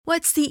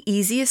What's the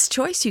easiest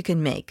choice you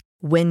can make?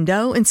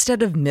 Window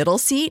instead of middle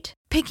seat?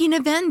 Picking a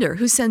vendor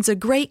who sends a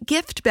great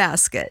gift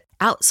basket?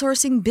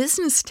 Outsourcing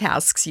business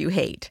tasks you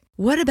hate?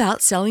 What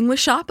about selling with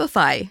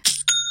Shopify?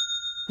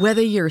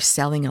 Whether you're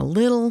selling a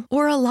little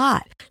or a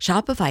lot,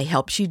 Shopify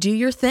helps you do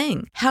your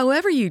thing,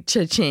 however you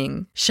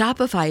cha-ching.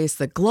 Shopify is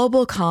the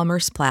global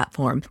commerce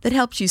platform that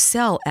helps you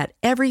sell at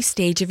every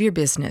stage of your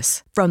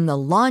business. From the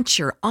launch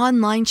your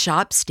online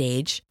shop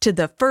stage to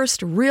the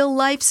first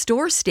real-life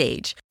store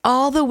stage,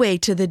 all the way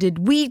to the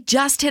did we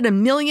just hit a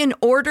million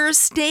orders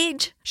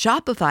stage.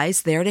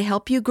 Shopify's there to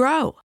help you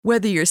grow.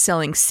 Whether you're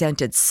selling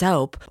scented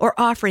soap or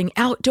offering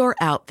outdoor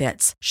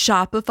outfits,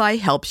 Shopify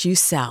helps you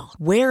sell.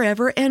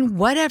 Wherever and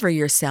whatever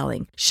you're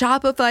selling,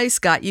 Shopify's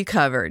got you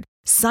covered.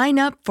 Sign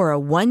up for a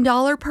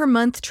 $1 per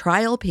month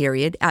trial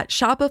period at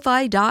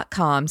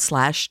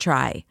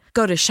shopify.com/try.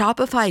 Go to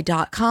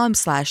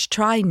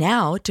shopify.com/try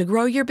now to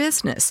grow your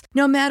business,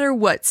 no matter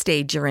what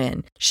stage you're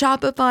in.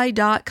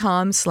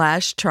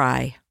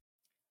 Shopify.com/try.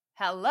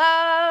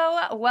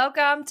 Hello,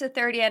 welcome to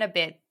 30 and a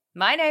Bit.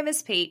 My name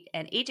is Pete,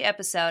 and each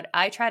episode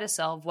I try to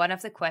solve one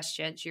of the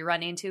questions you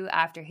run into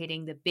after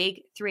hitting the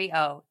big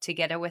 3-0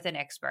 together with an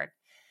expert.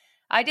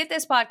 I did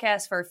this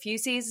podcast for a few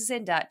seasons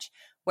in Dutch,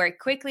 where it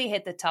quickly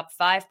hit the top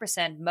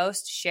 5%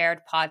 most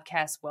shared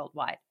podcasts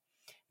worldwide.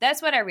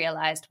 That's when I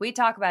realized we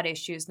talk about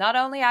issues not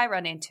only I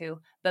run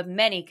into, but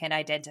many can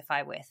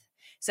identify with.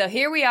 So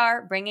here we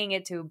are, bringing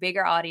it to a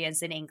bigger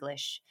audience in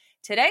English.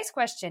 Today's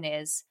question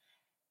is,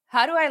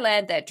 how do I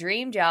land that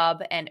dream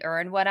job and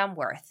earn what I'm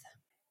worth?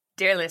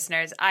 Dear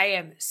listeners, I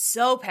am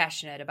so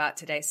passionate about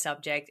today's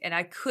subject, and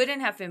I couldn't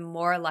have been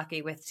more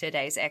lucky with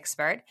today's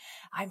expert.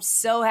 I'm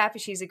so happy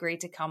she's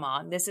agreed to come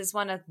on. This is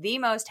one of the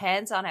most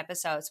hands-on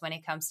episodes when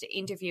it comes to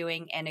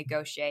interviewing and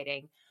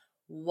negotiating.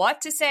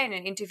 What to say in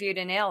an interview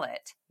to nail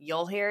it?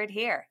 You'll hear it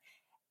here.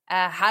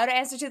 How to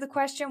answer to the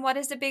question, what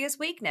is the biggest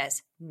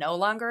weakness? No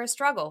longer a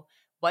struggle.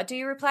 What do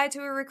you reply to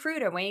a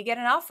recruiter when you get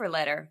an offer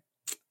letter?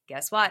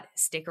 Guess what?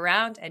 Stick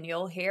around and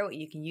you'll hear what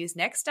you can use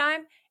next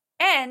time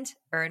and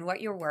earn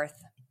what you're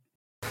worth.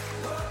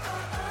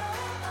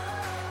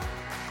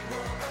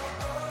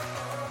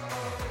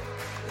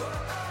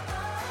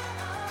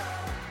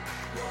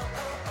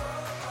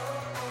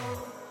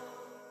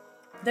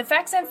 The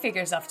facts and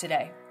figures of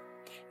today.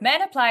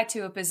 Men apply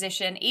to a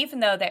position even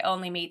though they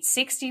only meet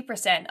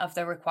 60% of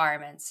the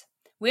requirements.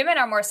 Women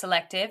are more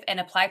selective and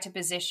apply to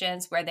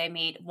positions where they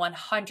meet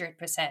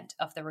 100%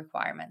 of the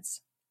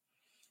requirements.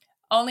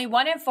 Only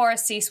 1 in 4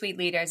 C-suite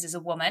leaders is a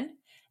woman,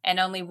 and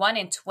only 1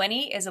 in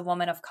 20 is a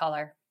woman of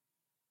color.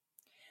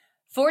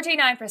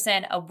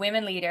 49% of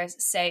women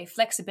leaders say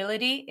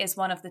flexibility is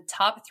one of the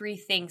top 3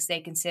 things they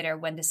consider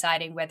when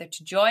deciding whether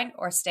to join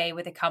or stay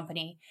with a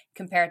company,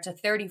 compared to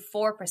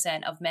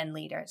 34% of men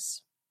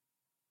leaders.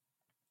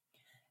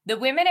 The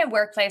Women in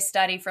Workplace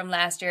study from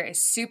last year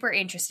is super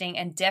interesting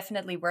and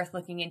definitely worth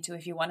looking into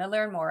if you want to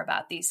learn more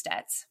about these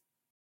stats.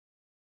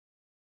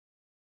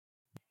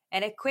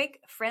 And a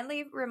quick,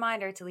 friendly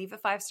reminder to leave a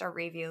 5-star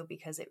review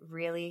because it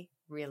really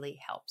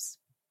helps.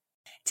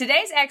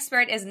 Today's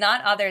expert is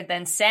none other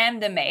than Sam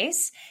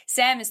DeMase.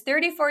 Sam is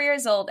 34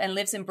 years old and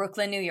lives in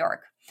Brooklyn, New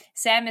York.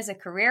 Sam is a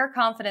career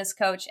confidence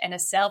coach and a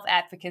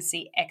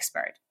self-advocacy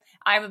expert.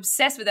 I'm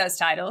obsessed with those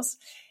titles.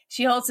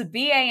 She holds a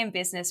BA in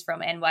business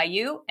from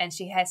NYU, and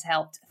she has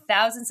helped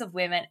thousands of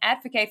women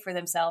advocate for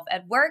themselves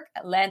at work,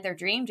 land their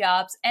dream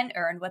jobs, and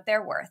earn what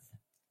they're worth.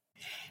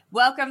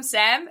 Welcome,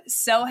 Sam.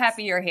 So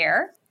happy you're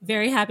here.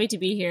 Very happy to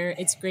be here.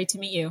 It's great to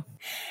meet you.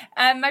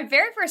 My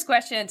very first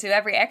question to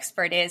every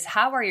expert is,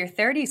 how are your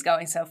 30s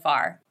going so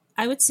far?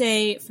 I would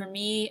say for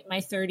me,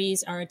 my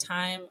 30s are a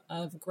time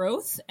of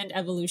growth and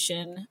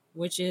evolution,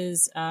 which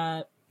is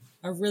a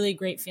really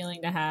great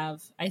feeling to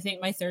have. I think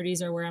my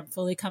 30s are where I'm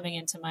fully coming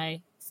into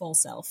my full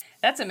self.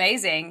 That's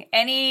amazing.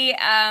 Any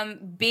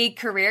big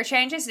career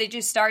changes? Did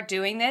you start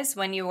doing this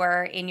when you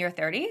were in your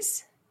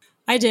 30s?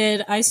 I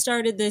did. I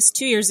started this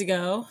 2 years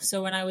ago.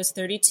 So when I was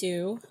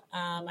 32,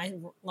 I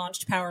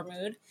launched Power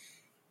Mood.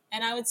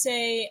 And I would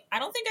say, I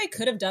don't think I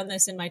could have done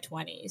this in my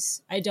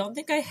 20s. I don't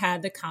think I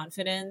had the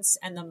confidence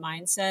and the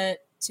mindset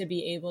to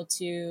be able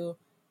to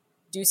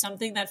do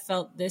something that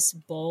felt this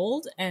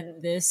bold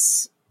and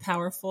this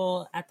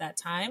powerful at that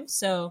time.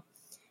 So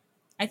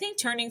I think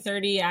turning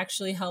 30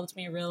 actually helped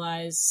me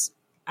realize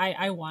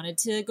I wanted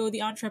to go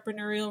the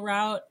entrepreneurial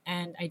route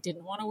and I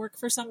didn't want to work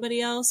for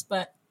somebody else,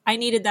 but I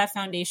needed that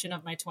foundation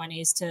of my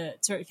 20s to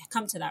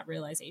come to that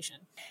realization.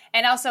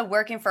 And also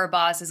working for a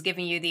boss is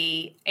giving you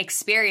the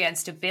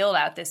experience to build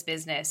out this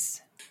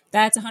business.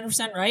 That's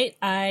 100% right.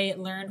 I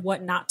learned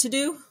what not to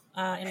do.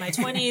 In my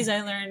 20s,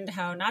 I learned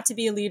how not to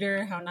be a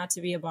leader, how not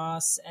to be a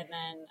boss. And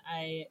then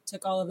I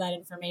took all of that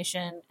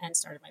information and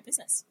started my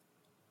business.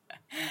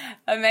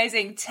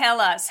 Amazing. Tell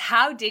us,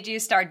 how did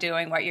you start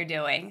doing what you're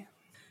doing?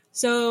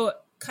 So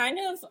kind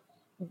of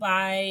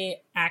by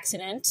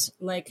accident,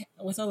 like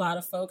with a lot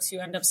of folks who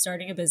end up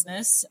starting a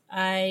business,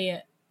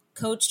 I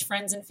coached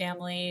friends and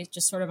family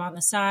just sort of on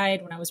the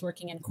side when I was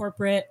working in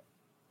corporate.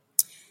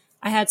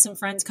 I had some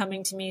friends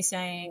coming to me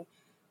saying,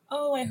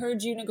 oh, I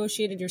heard you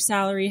negotiated your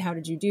salary. How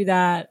did you do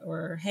that?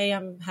 Or, hey,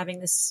 I'm having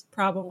this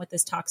problem with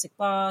this toxic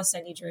boss. I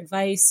need your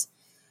advice.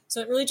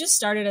 So it really just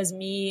started as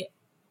me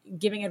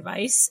giving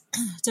advice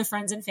to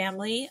friends and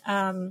family.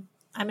 I'm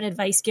an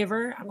advice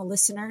giver. I'm a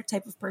listener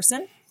type of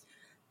person.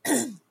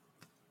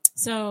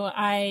 So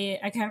I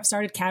kind of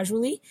started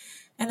casually.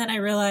 And then I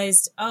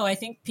realized, oh, I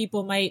think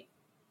people might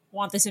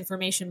want this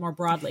information more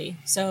broadly.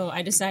 So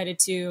I decided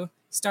to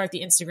start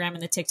the Instagram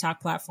and the TikTok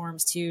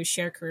platforms to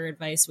share career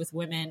advice with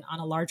women on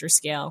a larger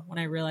scale when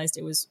I realized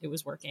it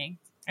was working.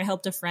 I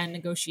helped a friend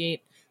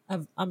negotiate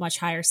a much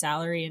higher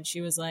salary, and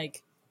she was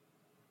like,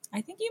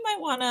 I think you might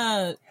want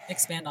to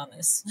expand on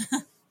this.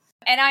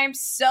 And I am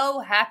so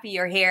happy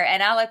you're here.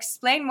 And I'll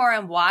explain more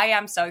on why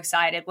I'm so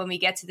excited when we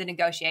get to the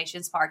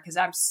negotiations part, because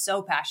I'm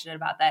so passionate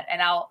about that.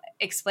 And I'll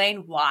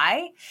explain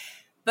why.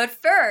 But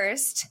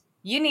first,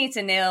 you need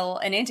to nail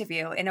an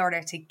interview in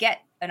order to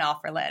get an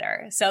offer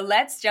letter. So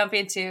let's jump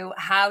into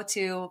how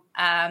to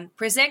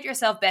present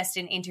yourself best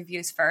in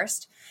interviews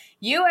first.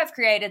 You have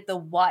created the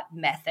WHAT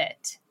method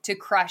to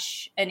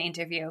crush an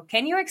interview.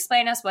 Can you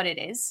explain us what it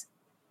is?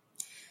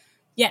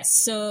 Yes.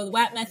 So the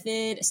WHAT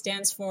method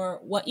stands for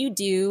what you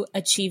do,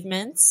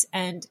 achievements,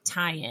 and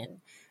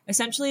tie-in.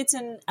 Essentially, it's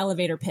an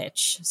elevator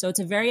pitch. So it's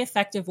a very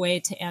effective way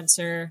to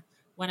answer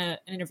when an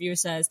interviewer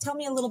says, tell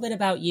me a little bit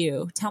about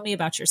you. Tell me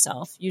about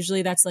yourself.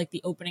 Usually that's like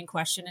the opening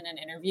question in an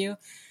interview.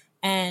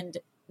 And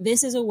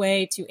this is a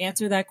way to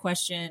answer that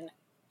question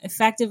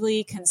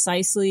effectively,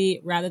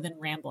 concisely, rather than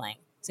rambling.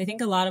 So I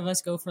think a lot of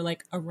us go for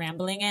like a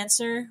rambling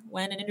answer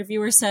when an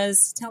interviewer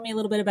says, tell me a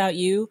little bit about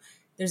you.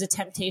 There's a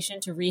temptation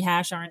to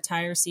rehash our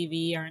entire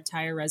CV, our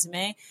entire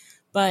resume.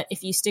 But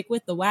if you stick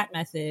with the WHAT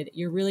method,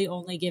 you're really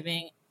only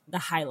giving the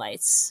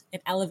highlights,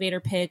 an elevator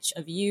pitch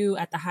of you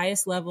at the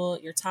highest level,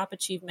 your top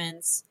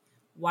achievements,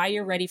 why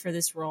you're ready for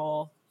this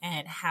role,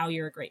 and how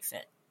you're a great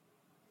fit.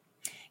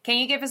 Can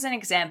you give us an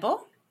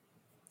example?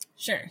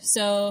 Sure.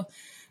 So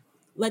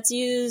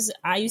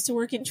I used to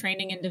work in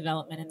training and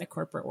development in the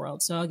corporate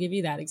world. So I'll give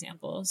you that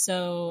example.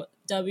 So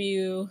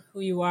W, who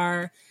you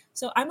are.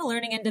 So I'm a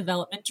learning and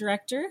development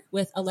director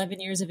with 11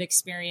 years of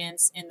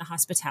experience in the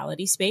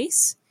hospitality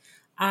space.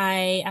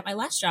 At my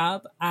last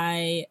job,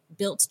 I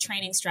built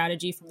training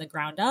strategy from the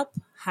ground up,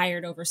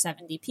 hired over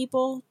 70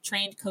 people,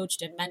 trained,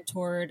 coached, and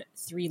mentored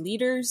 3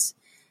 leaders,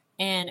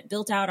 and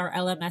built out our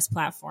LMS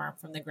platform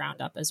from the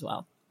ground up as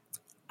well.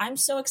 I'm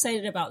so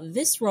excited about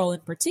this role in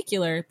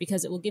particular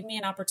because it will give me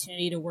an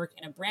opportunity to work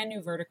in a brand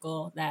new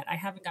vertical that I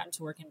haven't gotten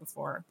to work in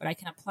before, but I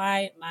can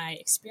apply my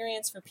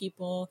experience for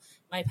people,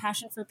 my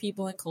passion for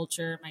people and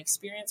culture, my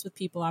experience with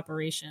people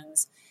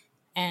operations,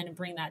 and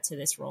bring that to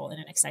this role in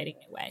an exciting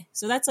new way.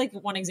 So that's like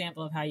one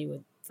example of how you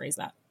would phrase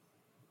that.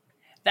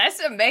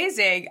 That's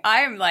amazing.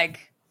 I'm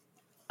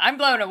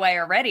blown away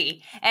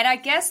already. And I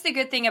guess the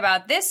good thing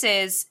about this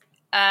is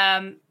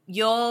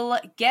you'll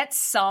get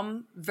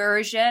some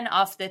version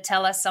of the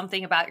tell us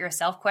something about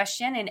yourself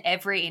question in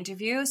every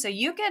interview. So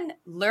you can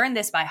learn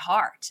this by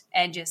heart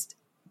and just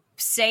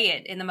say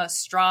it in the most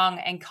strong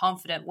and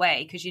confident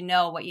way because you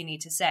know what you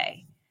need to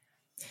say.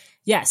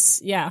 Yes.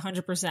 Yeah,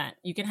 100%.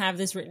 You can have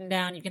this written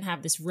down. You can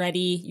have this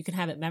ready. You can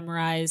have it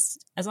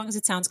memorized. As long as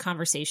it sounds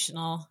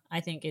conversational,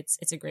 I think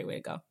it's a great way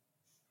to go.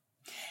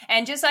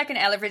 And just like an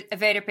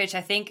elevator pitch,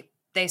 I think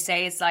they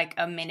say it's like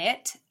a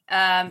minute.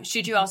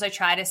 Should you also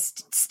try to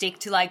stick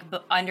to like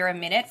under a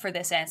minute for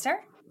this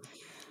answer?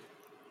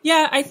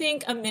 Yeah, I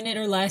think a minute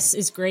or less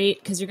is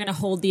great because you're going to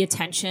hold the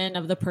attention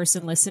of the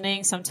person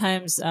listening.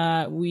 Sometimes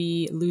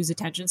we lose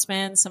attention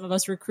spans. Some of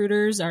us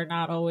recruiters are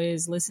not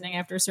always listening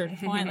after a certain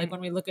point. Like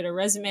when we look at a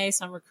resume,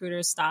 some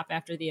recruiters stop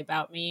after the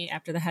about me,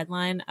 after the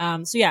headline.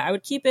 So yeah, I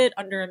would keep it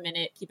under a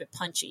minute, keep it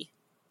punchy.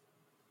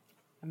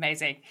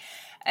 Amazing.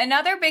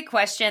 Another big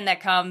question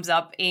that comes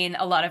up in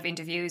a lot of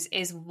interviews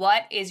is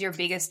what is your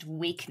biggest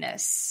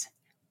weakness?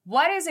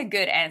 What is a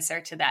good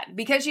answer to that?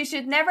 Because you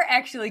should never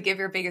actually give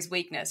your biggest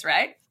weakness,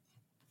 right?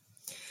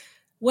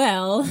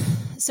 Well,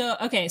 so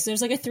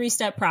there's like a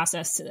 3-step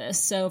process to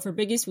this. So for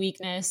biggest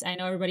weakness, I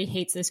know everybody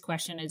hates this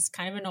question. It's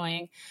kind of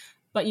annoying,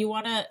 but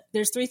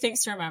there's 3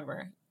 things to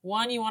remember.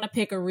 1, you want to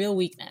pick a real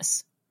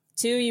weakness.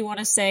 2, you want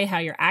to say how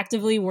you're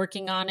actively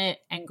working on it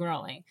and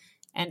growing.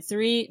 And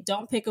 3,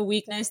 don't pick a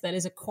weakness that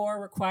is a core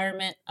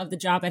requirement of the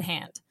job at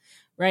hand.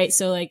 Right.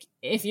 So like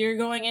if you're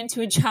going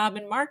into a job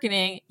in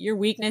marketing, your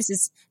weakness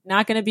is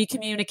not going to be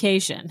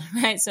communication.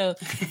 Right. So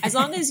as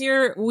long as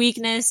your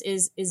weakness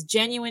is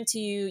genuine to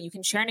you, you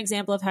can share an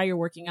example of how you're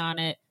working on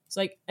it.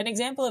 So like an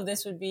example of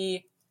this would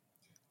be,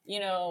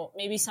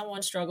 maybe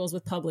someone struggles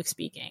with public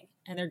speaking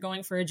and they're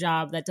going for a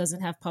job that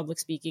doesn't have public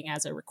speaking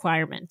as a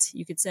requirement.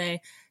 You could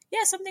say,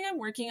 yeah, something I'm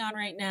working on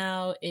right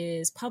now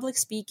is public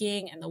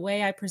speaking and the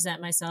way I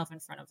present myself in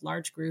front of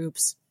large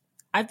groups.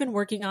 I've been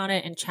working on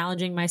it and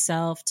challenging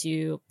myself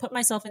to put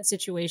myself in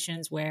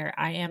situations where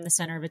I am the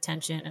center of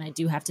attention and I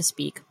do have to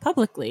speak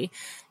publicly.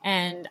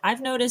 And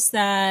I've noticed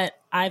that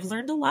I've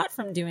learned a lot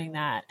from doing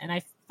that. And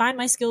I find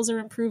my skills are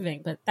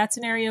improving, but that's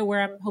an area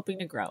where I'm hoping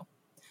to grow.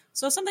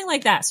 So something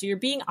like that. So you're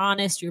being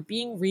honest, you're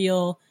being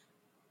real.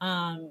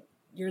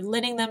 you're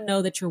letting them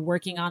know that you're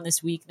working on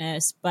this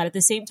weakness, but at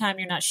the same time,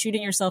 you're not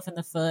shooting yourself in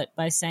the foot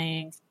by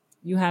saying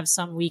you have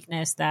some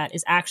weakness that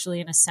is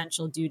actually an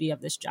essential duty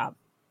of this job.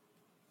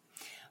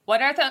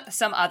 What are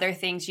some other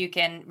things you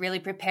can really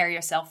prepare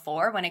yourself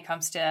for when it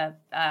comes to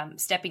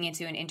stepping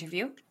into an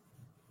interview?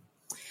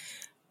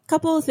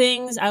 Couple of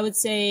things. I would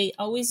say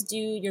always do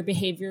your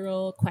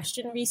behavioral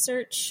question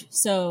research.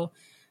 So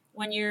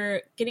when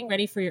you're getting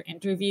ready for your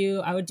interview,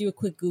 I would do a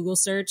quick Google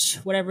search,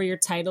 whatever your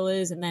title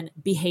is, and then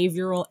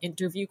behavioral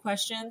interview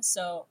questions.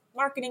 So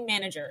marketing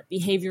manager,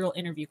 behavioral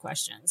interview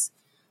questions.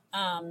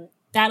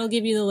 That'll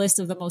give you the list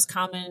of the most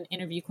common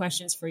interview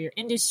questions for your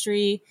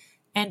industry.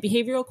 And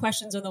behavioral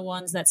questions are the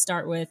ones that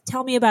start with,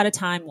 tell me about a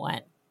time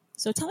when.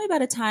 So tell me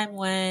about a time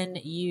when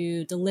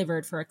you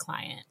delivered for a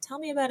client. Tell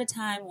me about a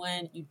time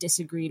when you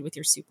disagreed with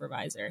your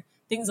supervisor,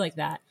 things like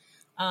that.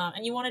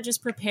 And you want to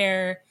just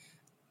prepare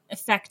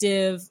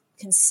effective,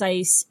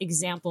 concise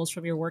examples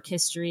from your work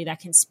history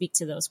that can speak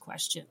to those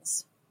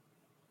questions.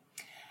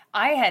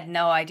 I had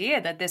no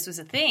idea that this was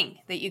a thing,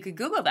 that you could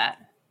Google that.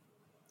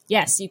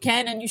 Yes, you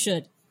can and you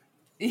should.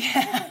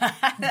 Yeah,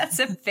 that's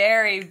a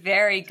very,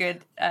 very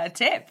good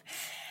tip.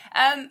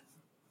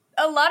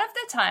 A lot of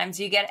the times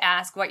you get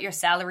asked what your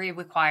salary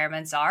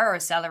requirements are or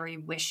salary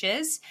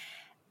wishes.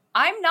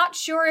 I'm not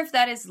sure if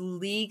that is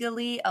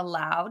legally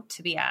allowed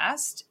to be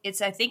asked.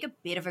 It's, I think, a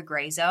bit of a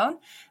gray zone.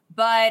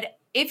 But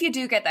if you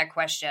do get that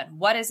question,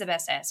 what is the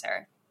best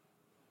answer?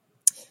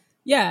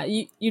 Yeah,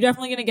 you're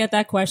definitely going to get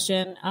that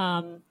question.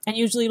 And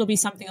usually it'll be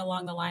something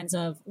along the lines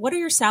of, what are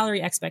your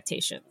salary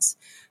expectations?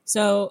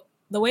 So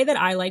the way that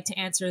I like to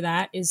answer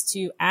that is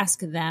to ask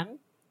them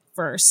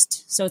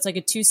first. So it's like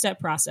a two-step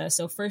process.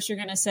 So first you're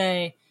going to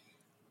say,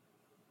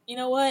 you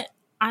know what?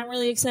 I'm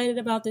really excited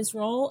about this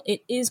role.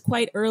 It is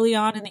quite early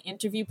on in the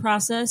interview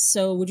process.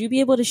 So would you be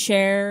able to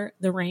share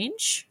the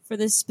range for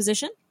this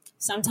position?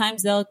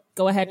 Sometimes they'll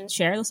go ahead and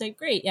share. They'll say,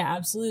 great. Yeah,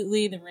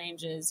 absolutely. The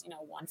range is,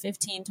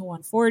 115 to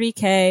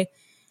 140K.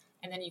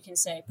 And then you can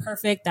say,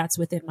 perfect. That's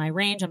within my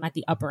range. I'm at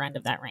the upper end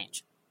of that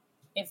range.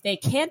 If they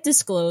can't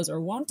disclose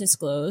or won't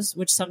disclose,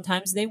 which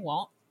sometimes they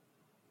won't,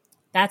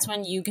 that's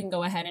when you can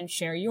go ahead and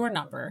share your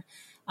number.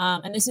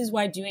 And this is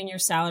why doing your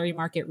salary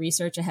market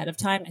research ahead of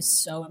time is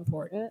so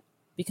important,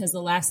 because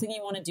the last thing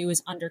you want to do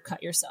is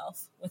undercut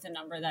yourself with a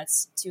number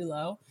that's too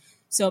low.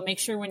 So make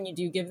sure when you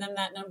do give them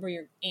that number,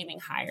 you're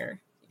aiming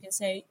higher. You can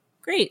say,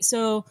 great.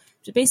 So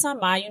based on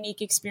my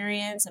unique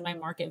experience and my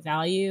market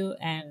value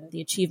and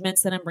the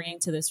achievements that I'm bringing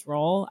to this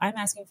role, I'm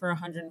asking for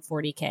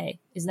 140K.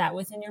 Is that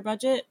within your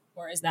budget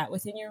or is that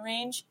within your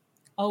range?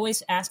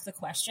 Always ask the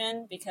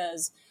question,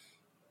 because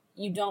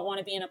you don't want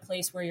to be in a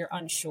place where you're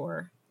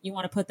unsure. You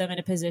want to put them in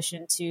a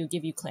position to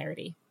give you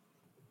clarity.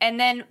 And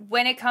then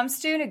when it comes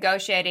to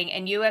negotiating,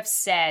 and you have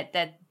said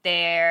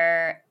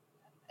that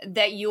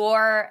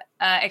your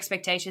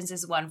expectations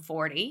is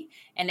 140,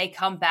 and they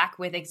come back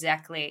with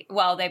exactly,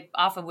 well, they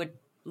often would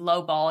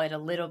lowball it a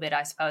little bit,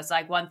 I suppose,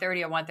 like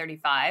 130 or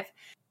 135.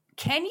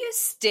 Can you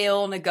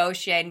still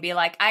negotiate and be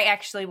like, I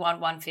actually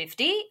want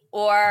 150,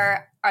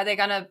 or are they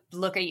going to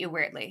look at you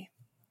weirdly?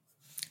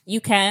 You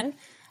can.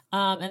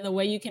 And the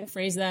way you can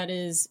phrase that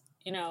is,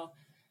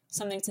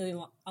 something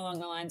along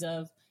the lines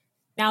of,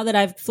 now that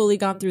I've fully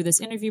gone through this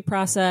interview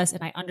process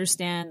and I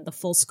understand the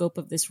full scope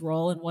of this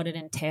role and what it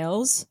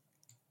entails,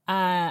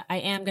 I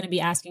am going to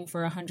be asking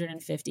for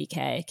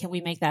 150K. Can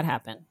we make that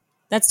happen?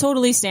 That's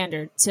totally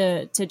standard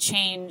to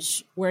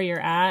change where you're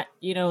at,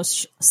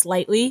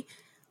 slightly,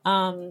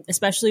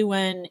 especially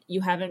when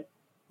you haven't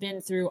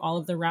been through all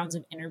of the rounds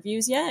of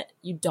interviews yet.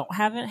 You don't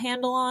have a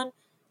handle on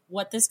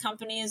what this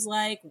company is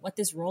like, what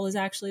this role is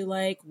actually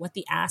like, what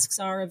the asks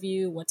are of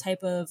you, what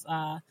type of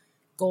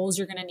goals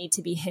you're going to need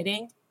to be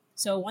hitting.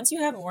 So once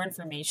you have more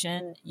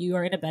information, you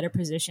are in a better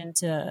position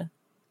to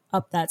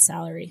up that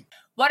salary.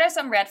 What are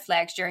some red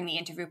flags during the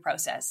interview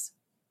process?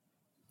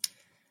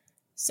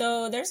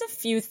 So there's a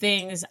few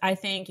things I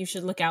think you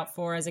should look out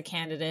for as a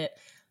candidate.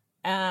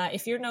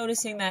 If you're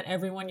noticing that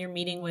everyone you're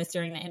meeting with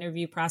during the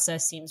interview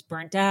process seems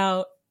burnt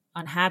out,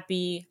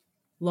 unhappy,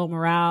 low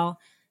morale,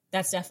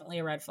 that's definitely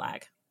a red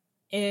flag.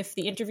 If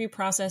the interview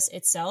process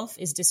itself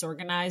is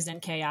disorganized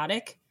and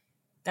chaotic,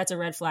 that's a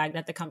red flag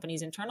that the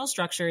company's internal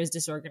structure is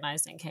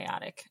disorganized and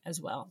chaotic as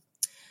well.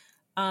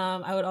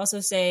 I would also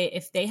say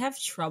if they have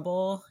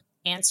trouble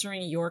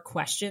answering your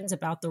questions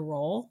about the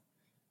role,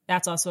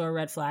 that's also a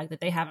red flag that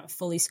they haven't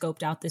fully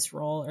scoped out this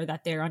role or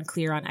that they're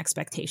unclear on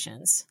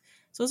expectations.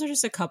 So those are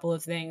just a couple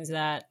of things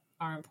that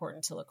are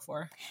important to look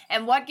for.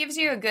 And what gives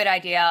you a good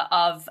idea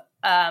of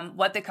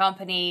what the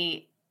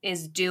company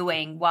is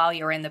doing while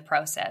you're in the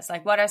process?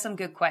 Like, what are some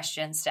good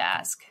questions to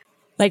ask?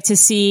 Like to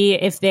see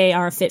if they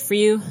are a fit for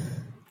you?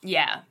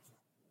 Yeah.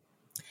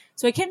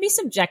 So it can be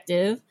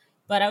subjective,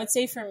 but I would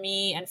say for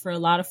me and for a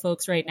lot of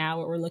folks right now,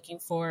 what we're looking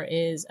for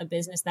is a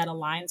business that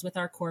aligns with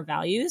our core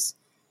values.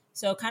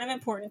 So kind of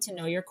important to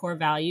know your core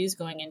values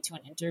going into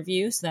an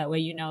interview, so that way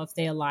you know if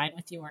they align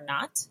with you or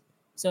not.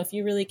 So if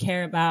you really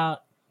care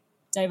about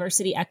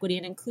diversity, equity,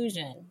 and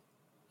inclusion,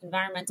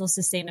 environmental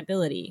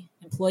sustainability,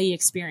 employee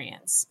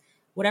experience,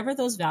 whatever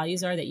those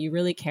values are that you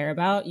really care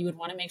about, you would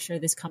want to make sure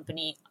this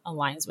company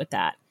aligns with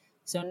that.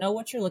 So know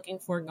what you're looking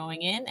for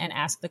going in and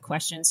ask the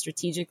questions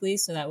strategically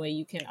so that way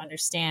you can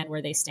understand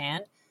where they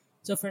stand.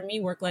 So for me,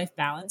 work-life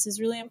balance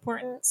is really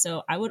important.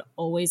 So I would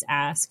always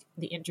ask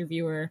the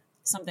interviewer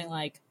something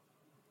like,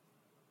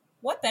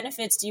 what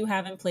benefits do you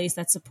have in place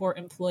that support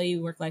employee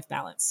work-life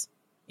balance?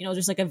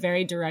 Just like a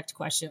very direct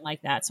question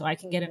like that so I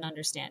can get an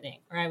understanding.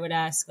 Or I would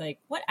ask like,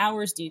 what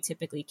hours do you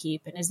typically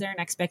keep? And is there an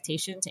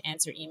expectation to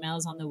answer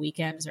emails on the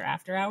weekends or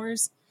after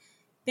hours?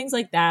 Things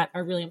like that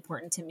are really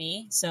important to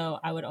me. So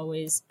I would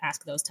always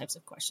ask those types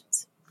of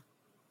questions.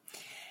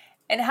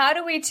 And how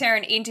do we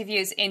turn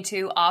interviews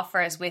into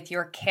offers with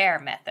your CARE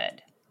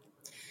method?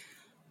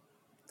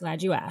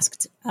 Glad you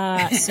asked.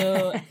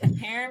 So the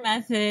CARE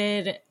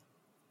method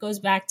goes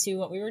back to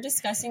what we were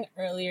discussing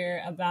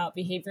earlier about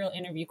behavioral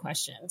interview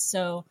questions.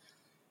 So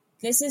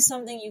this is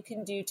something you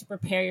can do to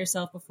prepare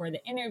yourself before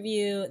the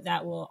interview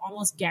that will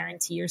almost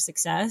guarantee your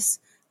success.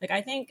 Like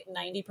I think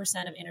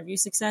 90% of interview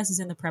success is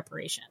in the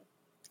preparation.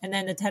 And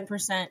then the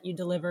 10% you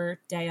deliver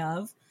day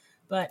of,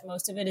 but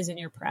most of it is in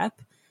your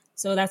prep.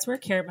 So that's where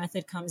CARE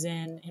method comes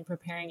in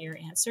preparing your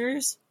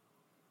answers.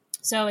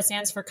 So it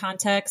stands for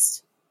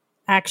context,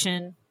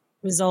 action,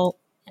 result,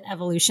 and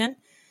evolution.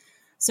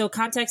 So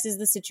context is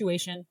the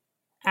situation.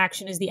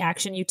 Action is the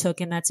action you took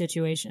in that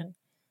situation.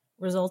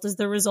 Result is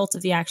the result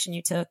of the action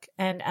you took.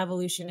 And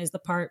evolution is the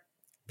part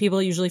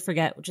people usually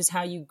forget, which is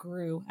how you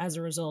grew as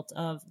a result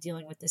of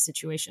dealing with this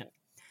situation.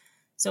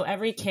 So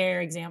every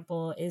CARE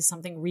example is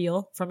something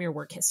real from your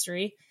work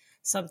history,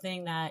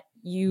 something that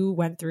you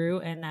went through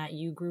and that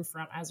you grew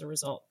from as a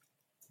result.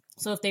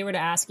 So if they were to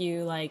ask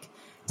you, like,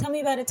 tell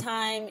me about a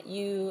time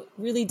you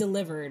really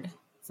delivered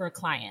for a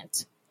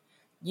client,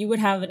 you would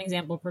have an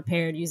example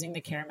prepared using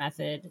the CARE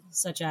method,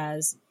 such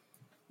as,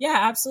 yeah,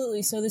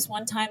 absolutely. So this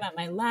one time at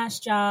my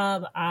last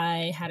job,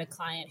 I had a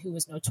client who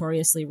was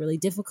notoriously really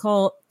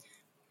difficult,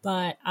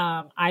 but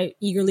I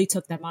eagerly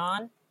took them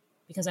on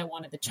because I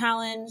wanted the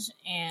challenge,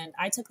 and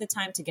I took the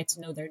time to get to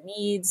know their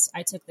needs.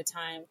 I took the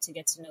time to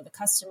get to know the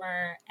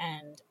customer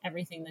and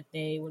everything that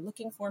they were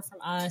looking for from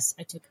us.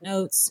 I took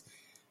notes,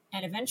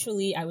 and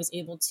eventually I was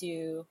able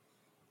to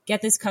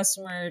get this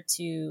customer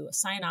to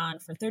sign on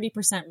for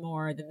 30%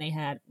 more than they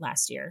had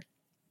last year.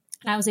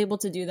 And I was able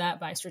to do that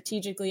by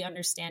strategically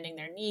understanding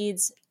their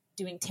needs,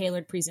 doing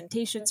tailored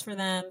presentations for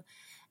them,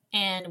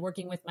 and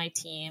working with my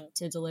team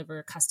to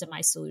deliver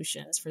customized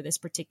solutions for this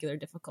particular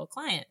difficult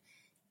client.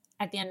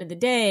 At the end of the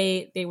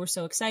day, they were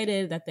so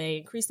excited that they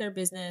increased their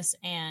business,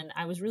 and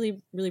I was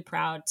really, really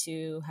proud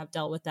to have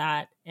dealt with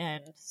that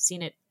and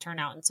seen it turn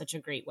out in such a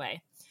great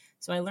way.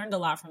 So I learned a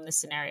lot from this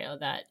scenario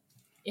that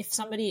if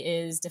somebody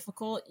is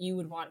difficult, you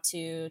would want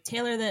to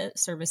tailor the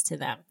service to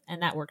them.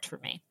 And that worked for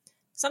me.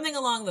 Something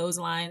along those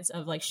lines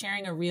of like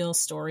sharing a real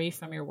story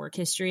from your work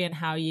history and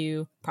how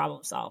you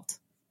problem solved.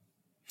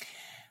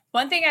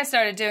 One thing I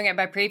started doing at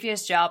my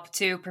previous job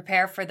to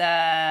prepare for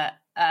the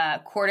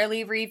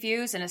quarterly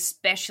reviews, and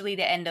especially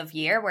the end of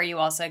year, where you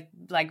also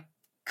like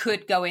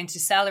could go into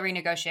salary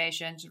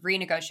negotiations,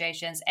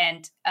 renegotiations,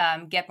 and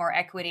get more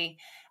equity.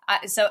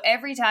 So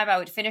every time I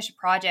would finish a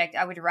project,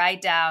 I would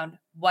write down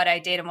what I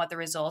did and what the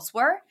results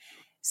were.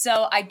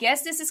 So I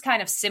guess this is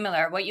kind of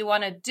similar. What you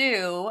want to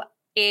do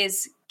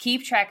is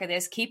keep track of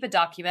this, keep a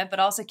document, but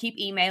also keep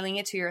emailing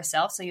it to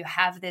yourself so you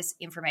have this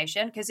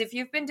information. Because if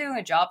you've been doing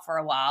a job for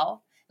a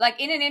while, like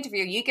in an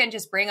interview, you can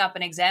just bring up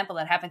an example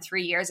that happened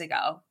 3 years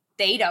ago.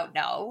 They don't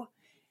know.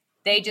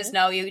 They just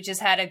know you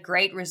just had a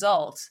great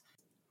result.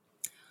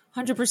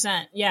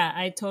 100%. Yeah,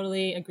 I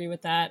totally agree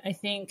with that. I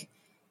think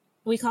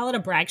we call it a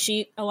brag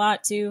sheet a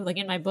lot too, like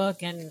in my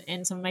book and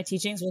in some of my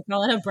teachings, we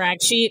call it a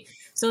brag sheet.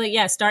 So like,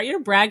 yeah, start your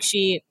brag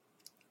sheet.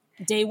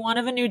 Day one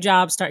of a new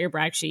job, start your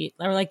brag sheet.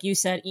 Or like you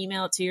said,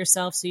 email it to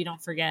yourself so you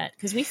don't forget.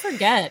 Because we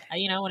forget,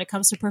 when it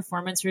comes to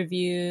performance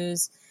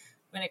reviews,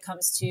 when it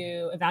comes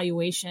to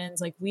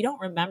evaluations, like we don't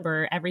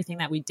remember everything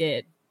that we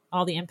did,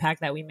 all the impact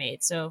that we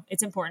made. So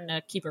it's important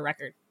to keep a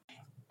record.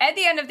 At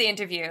the end of the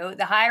interview,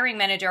 the hiring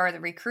manager or the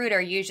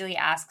recruiter usually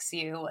asks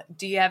you,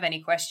 do you have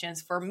any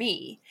questions for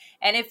me?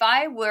 And if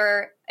I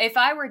were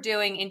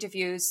doing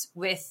interviews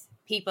with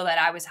people that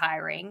I was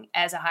hiring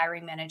as a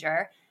hiring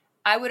manager,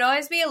 I would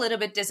always be a little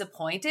bit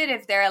disappointed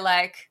if they're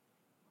like,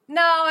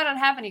 no, I don't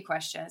have any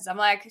questions. I'm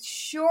like,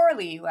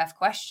 surely you have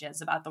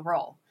questions about the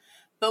role.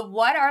 But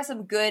what are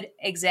some good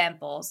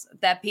examples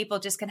that people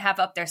just can have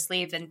up their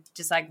sleeve and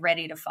just like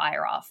ready to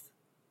fire off?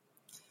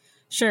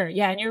 Sure.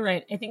 Yeah. And you're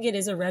right. I think it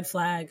is a red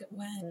flag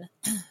when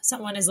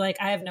someone is like,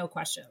 I have no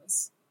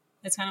questions.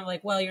 It's kind of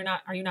like, well,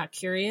 are you not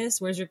curious?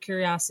 Where's your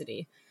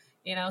curiosity?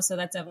 So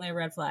that's definitely a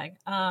red flag.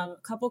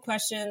 Couple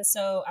questions.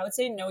 So I would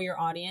say know your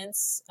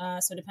audience.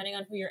 So depending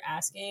on who you're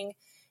asking,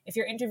 if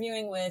you're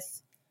interviewing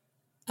with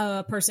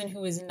a person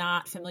who is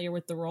not familiar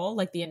with the role,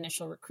 like the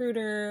initial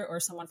recruiter or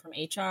someone from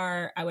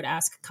HR, I would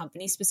ask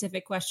company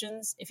specific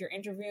questions. If you're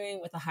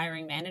interviewing with a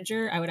hiring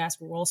manager, I would ask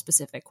role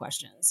specific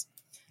questions.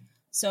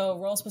 So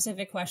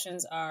role-specific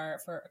questions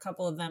are, for a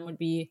couple of them, would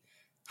be,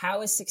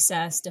 how is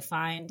success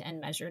defined and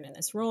measured in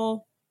this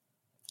role?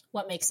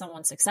 What makes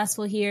someone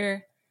successful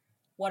here?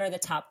 What are the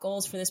top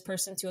goals for this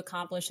person to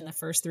accomplish in the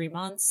first 3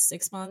 months,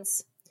 6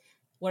 months?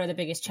 What are the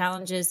biggest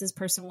challenges this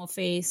person will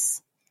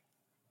face?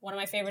 One of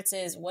my favorites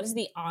is, what is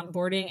the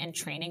onboarding and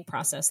training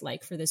process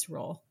like for this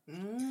role?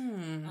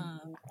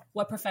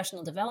 What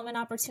professional development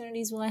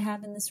opportunities will I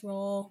have in this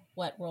role?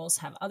 What roles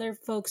have other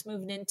folks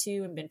moved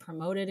into and been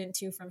promoted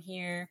into from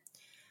here?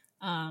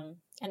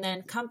 And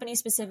then company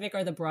specific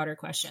are the broader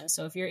questions.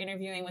 So if you're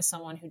interviewing with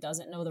someone who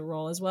doesn't know the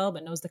role as well,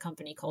 but knows the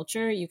company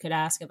culture, you could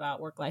ask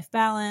about work-life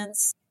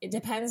balance. It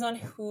depends on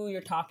who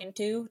you're talking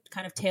to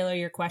kind of tailor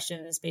your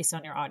questions based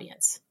on your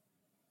audience.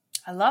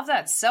 I love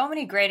that. So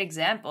many great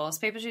examples.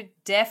 People should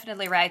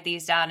definitely write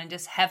these down and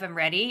just have them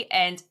ready.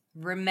 And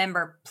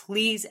remember,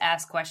 please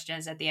ask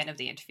questions at the end of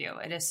the interview.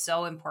 It is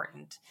so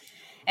important.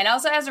 And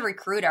also as a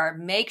recruiter,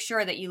 make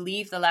sure that you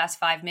leave the last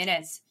 5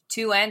 minutes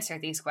to answer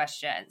these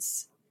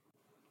questions.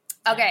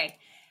 Okay,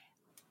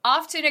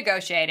 off to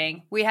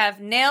negotiating. We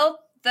have nailed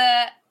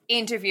the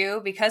interview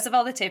because of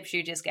all the tips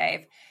you just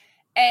gave.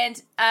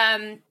 And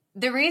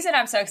the reason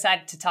I'm so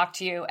excited to talk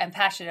to you and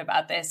passionate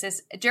about this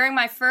is during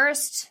my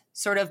first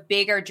sort of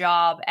bigger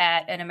job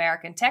at an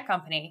American tech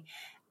company,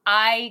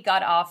 I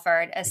got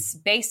offered a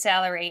base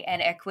salary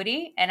and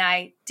equity, and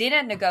I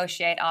didn't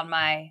negotiate on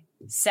my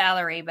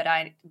salary, but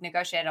I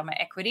negotiated on my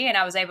equity, and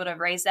I was able to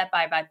raise that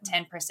by about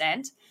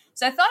 10%.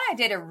 So I thought I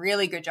did a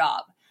really good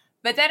job.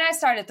 But then I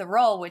started the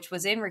role, which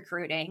was in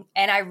recruiting,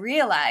 and I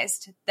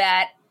realized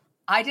that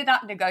I did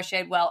not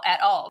negotiate well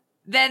at all.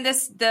 Then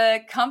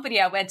the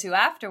company I went to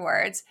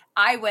afterwards,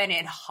 I went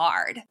in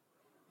hard.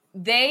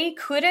 They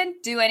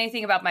couldn't do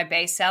anything about my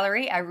base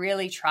salary. I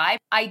really tried.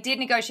 I did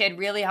negotiate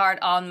really hard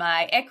on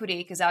my equity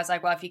because I was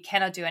like, well, if you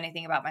cannot do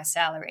anything about my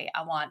salary,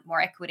 I want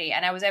more equity.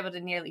 And I was able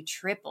to nearly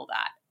triple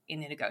that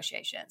in the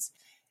negotiations.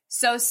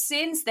 So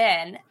since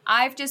then,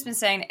 I've just been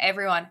saying to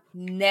everyone,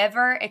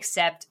 never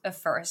accept a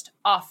first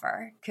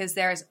offer because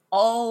there's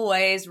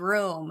always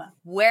room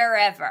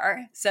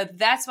wherever. So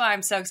that's why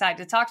I'm so excited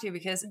to talk to you,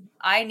 because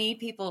I need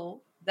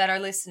people that are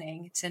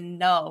listening to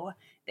know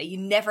that you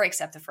never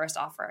accept the first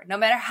offer, no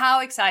matter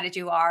how excited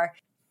you are.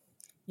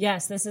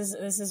 Yes, this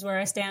is where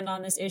I stand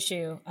on this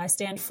issue. I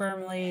stand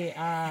firmly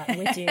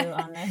with you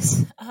on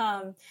this.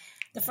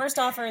 The first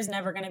offer is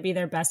never going to be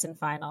their best and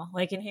final.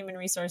 Like in human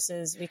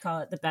resources, we call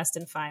it the best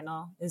and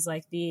final, is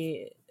like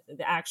the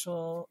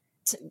actual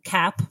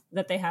cap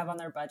that they have on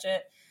their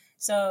budget.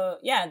 So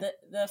yeah,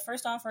 the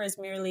first offer is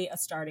merely a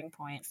starting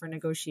point for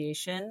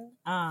negotiation.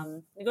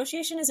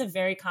 Negotiation is a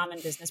very common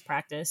business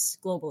practice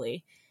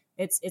globally.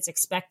 It's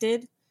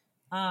expected.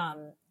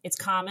 It's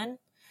common.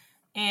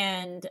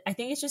 And I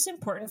think it's just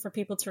important for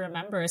people to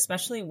remember,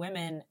 especially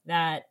women,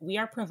 that we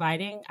are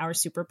providing our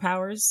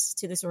superpowers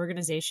to this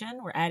organization.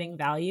 We're adding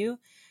value,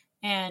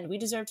 and we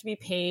deserve to be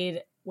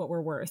paid what we're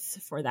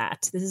worth for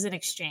that. This is an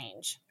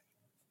exchange.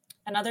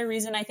 Another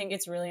reason I think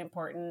it's really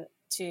important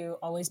to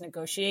always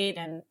negotiate,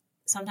 and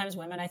sometimes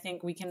women, I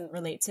think we can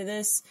relate to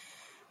this.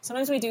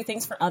 Sometimes we do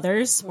things for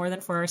others more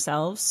than for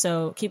ourselves.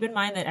 So keep in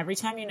mind that every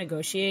time you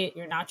negotiate,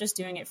 you're not just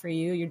doing it for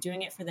you, you're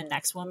doing it for the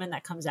next woman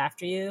that comes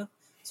after you.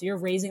 So you're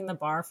raising the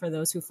bar for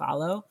those who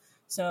follow.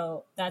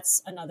 So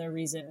that's another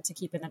reason to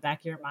keep in the back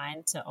of your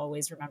mind to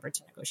always remember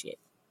to negotiate.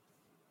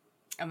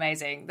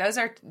 Amazing. Those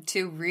are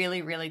two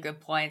really, really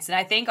good points. And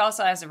I think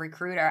also as a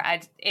recruiter,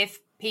 if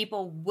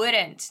people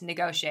wouldn't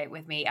negotiate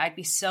with me, I'd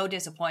be so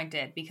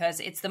disappointed, because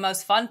it's the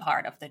most fun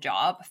part of the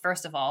job,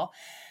 first of all.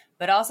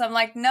 But also I'm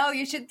like, no,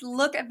 you should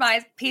look at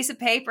my piece of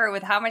paper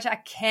with how much I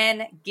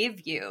can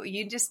give you.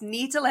 You just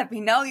need to let me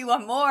know you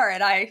want more,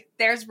 and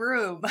there's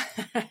room.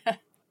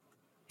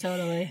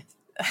 Totally.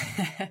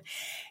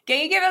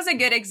 Can you give us a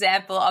good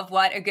example of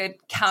what a good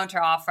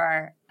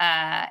counteroffer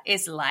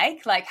is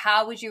like? Like,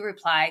 how would you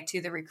reply to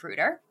the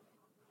recruiter?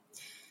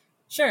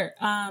 Sure.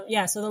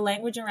 So the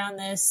language around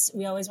this,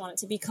 we always want it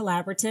to be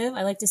collaborative.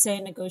 I like to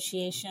say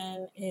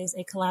negotiation is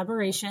a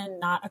collaboration,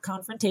 not a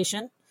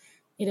confrontation.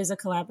 It is a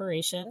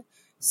collaboration.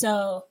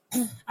 So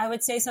I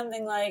would say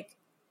something like,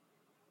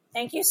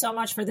 thank you so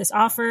much for this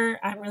offer.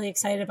 I'm really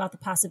excited about the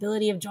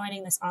possibility of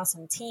joining this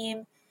awesome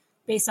team.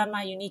 Based on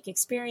my unique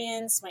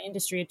experience, my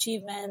industry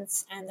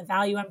achievements, and the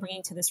value I'm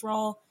bringing to this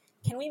role,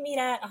 can we meet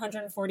at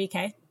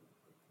 140K?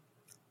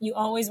 You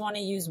always want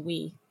to use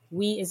we.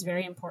 We is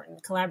very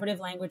important. Collaborative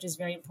language is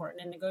very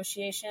important in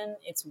negotiation.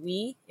 It's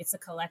we. It's a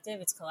collective.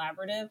 It's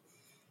collaborative.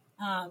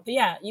 But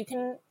yeah, you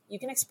can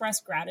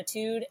express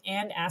gratitude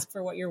and ask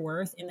for what you're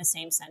worth in the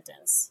same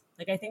sentence.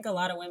 Like, I think a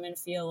lot of women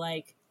feel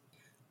like,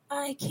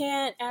 I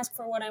can't ask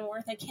for what I'm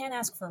worth. I can't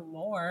ask for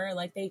more.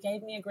 Like, they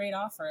gave me a great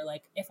offer.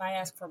 Like, if I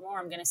ask for more,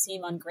 I'm going to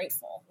seem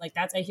ungrateful. Like,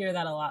 I hear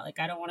that a lot. Like,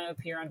 I don't want to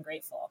appear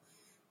ungrateful.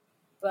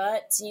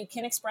 But you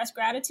can express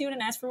gratitude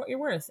and ask for what you're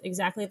worth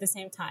exactly at the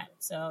same time.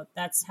 So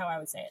that's how I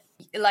would say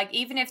it. Like,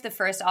 even if the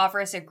first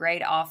offer is a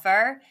great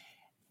offer,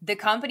 the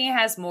company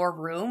has more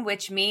room,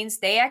 which means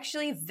they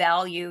actually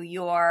value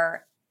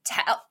your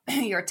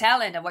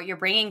talent and what you're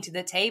bringing to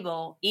the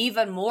table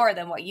even more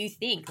than what you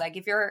think. Like,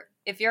 if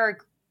you're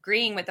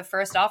agreeing with the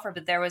first offer,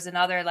 but there was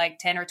another like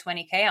 10 or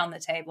 20K on the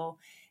table,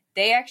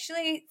 they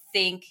actually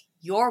think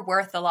you're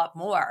worth a lot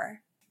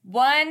more.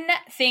 One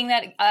thing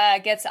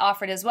that gets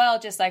offered as well,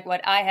 just like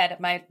what I had at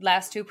my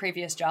last two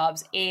previous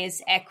jobs,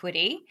 is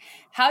equity.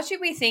 How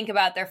should we think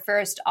about their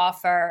first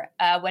offer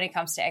when it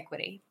comes to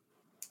equity?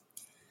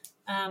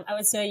 I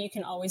would say you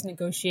can always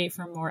negotiate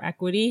for more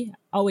equity.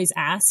 Always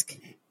ask.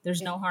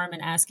 There's no harm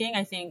in asking.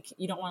 I think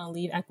you don't want to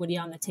leave equity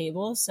on the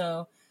table.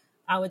 So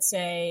I would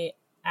say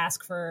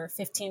ask for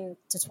 15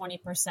 to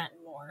 20%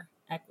 more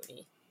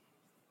equity.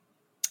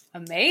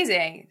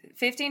 Amazing.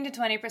 15 to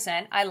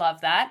 20%. I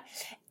love that.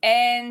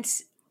 And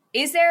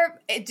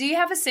do you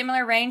have a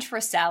similar range for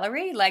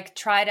salary? Like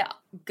try to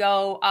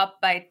go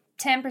up by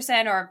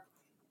 10%, or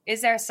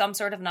is there some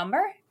sort of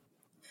number?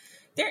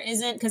 There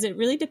isn't, because it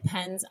really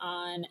depends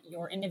on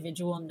your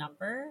individual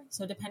number.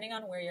 So depending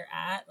on where you're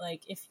at,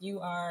 like if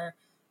you are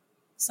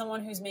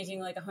someone who's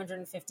making like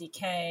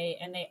 150K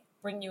and they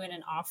bring you in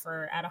an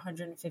offer at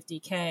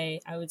 150K,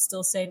 I would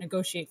still say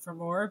negotiate for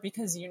more,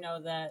 because you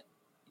know that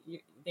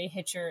they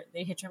hit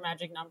your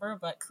magic number,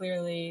 but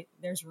clearly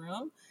there's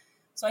room.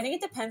 So I think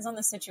it depends on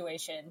the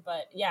situation.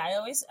 But yeah, I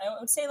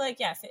would say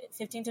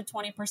 15 to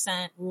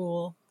 20%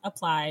 rule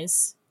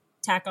applies.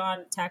 Tack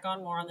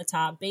on more on the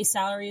top. Base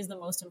salary is the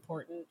most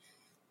important.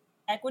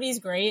 Equity is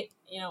great.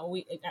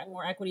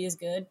 More equity is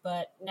good,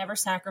 but never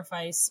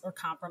sacrifice or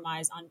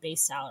compromise on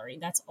base salary.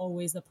 That's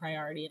always the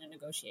priority in a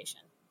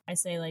negotiation. I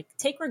say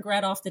take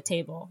regret off the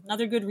table.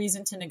 Another good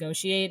reason to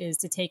negotiate is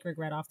to take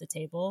regret off the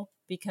table,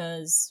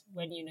 because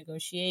when you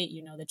negotiate,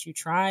 you know that you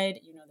tried,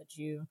 you know that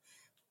you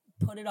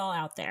put it all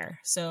out there.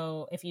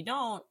 So if you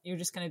don't, you're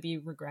just going to be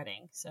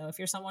regretting. So if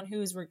you're someone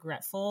who's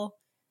regretful,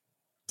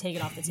 take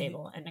it off the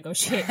table and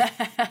negotiate.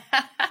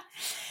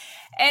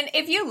 And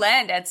if you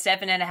land at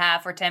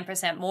 7.5 or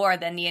 10% more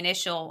than the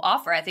initial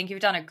offer, I think you've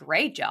done a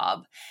great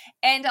job.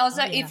 And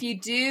also, if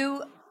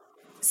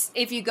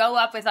you go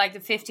up with like the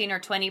 15 or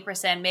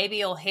 20%, maybe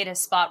you'll hit a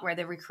spot where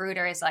the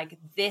recruiter is like,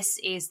 this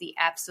is the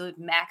absolute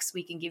max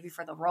we can give you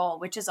for the role,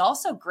 which is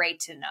also great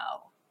to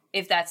know.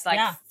 If that's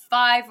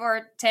 5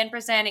 or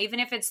 10%, even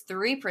if it's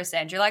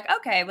 3%, you're like,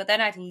 okay, but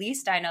then at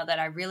least I know that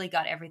I really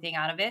got everything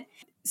out of it.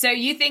 So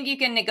you think you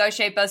can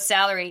negotiate both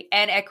salary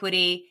and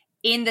equity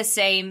in the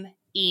same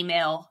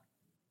email?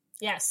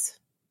 Yes.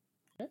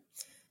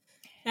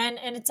 And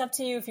it's up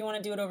to you if you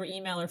want to do it over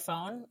email or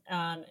phone.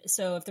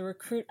 So if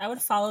I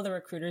would follow the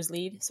recruiter's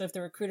lead. So if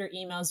the recruiter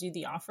emails you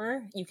the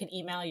offer, you can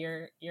email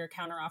your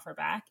counter offer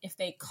back. If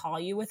they call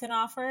you with an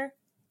offer,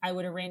 I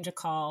would arrange a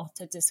call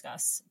to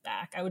discuss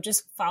back. I would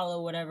just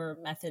follow whatever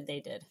method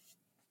they did.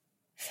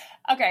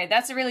 Okay,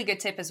 that's a really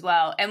good tip as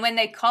well. And when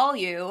they call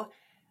you,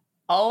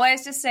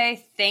 always just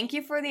say, thank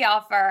you for the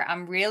offer.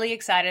 I'm really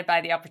excited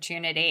by the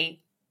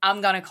opportunity.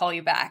 I'm going to call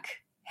you back.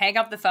 Hang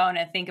up the phone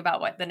and think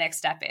about what the next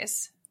step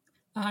is.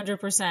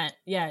 100%.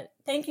 Yeah.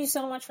 Thank you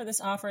so much for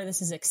this offer.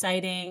 This is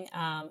exciting.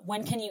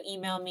 When can you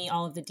email me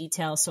all of the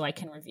details so I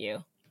can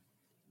review?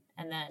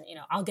 And then,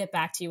 I'll get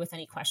back to you with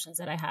any questions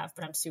that I have,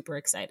 but I'm super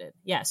excited.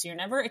 Yeah. So you're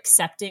never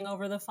accepting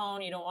over the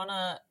phone. You don't want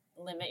to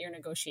limit your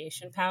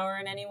negotiation power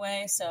in any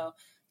way. So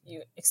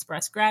you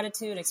express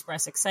gratitude,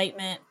 express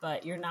excitement,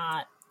 but you're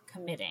not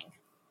committing.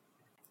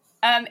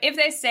 If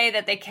they say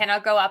that they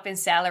cannot go up in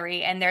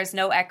salary and there's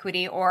no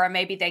equity, or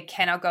maybe they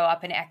cannot go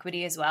up in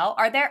equity as well,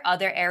 are there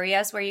other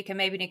areas where you can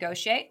maybe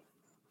negotiate?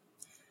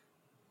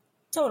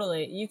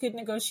 Totally. You could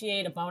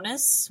negotiate a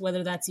bonus,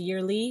 whether that's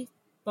yearly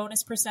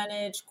bonus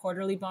percentage,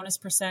 quarterly bonus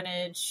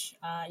percentage.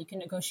 You can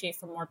negotiate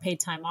for more paid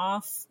time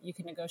off. You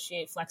can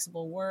negotiate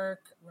flexible work,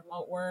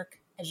 remote work,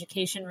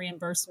 education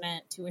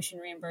reimbursement, tuition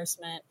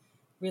reimbursement,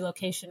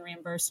 relocation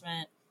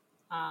reimbursement.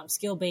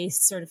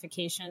 Skill-based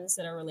certifications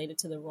that are related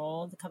to the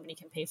role the company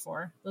can pay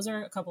for. Those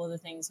are a couple of the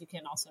things you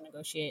can also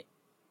negotiate.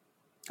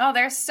 Oh,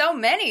 there's so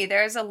many.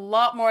 There's a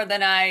lot more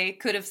than I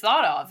could have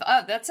thought of.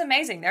 Oh, that's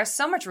amazing. There's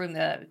so much room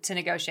to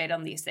negotiate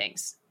on these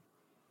things.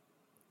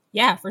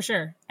 Yeah, for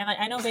sure. And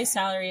I know base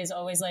salary is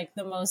always like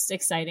the most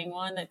exciting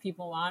one that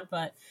people want,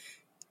 but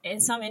in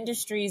some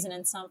industries and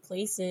in some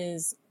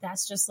places,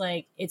 that's just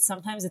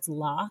sometimes it's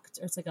locked,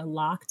 or it's like a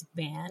locked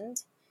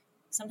band.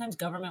 Sometimes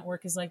government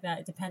work is like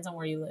that. It depends on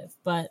where you live.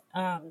 But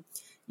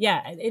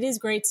it is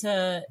great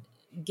to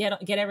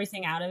get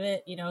everything out of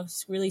it,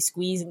 really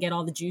squeeze and get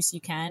all the juice you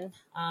can.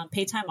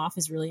 Paid time off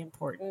is really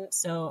important.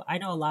 So I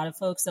know a lot of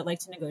folks that like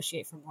to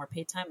negotiate for more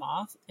paid time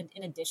off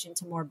in addition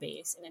to more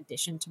base, in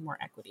addition to more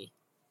equity.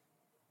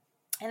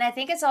 And I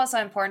think it's also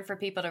important for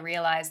people to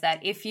realize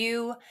that if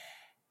you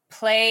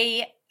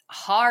play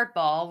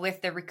hardball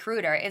with the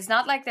recruiter, it's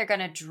not like they're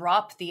going to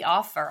drop the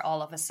offer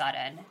all of a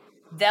sudden.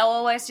 They'll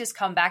always just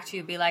come back to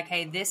you and be like,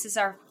 hey, this is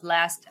our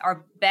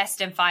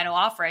best and final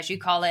offer, as you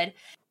call it.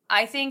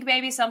 I think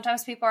maybe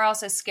sometimes people are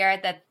also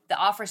scared that the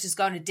offer is just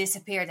going to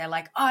disappear. They're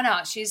like, oh no,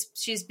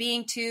 she's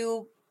being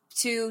too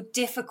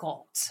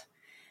difficult.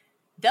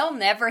 They'll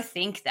never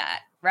think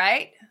that,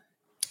 right?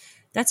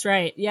 That's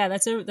right. Yeah,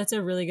 that's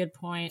a really good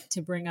point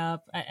to bring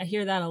up. I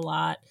hear that a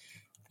lot.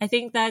 I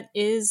think that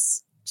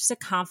is just a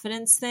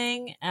confidence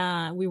thing.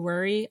 We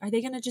worry, are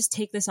they going to just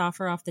take this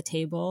offer off the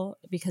table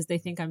because they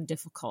think I'm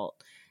difficult?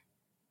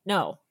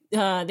 No,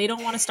 they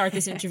don't want to start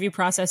this interview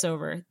process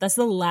over. That's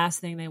the last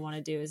thing they want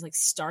to do is like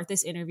start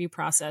this interview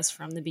process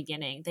from the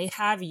beginning. They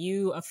have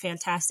you a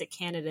fantastic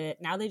candidate.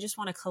 Now they just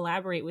want to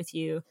collaborate with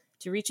you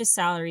to reach a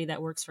salary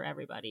that works for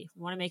everybody.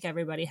 We want to make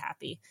everybody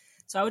happy.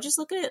 So I would just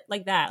look at it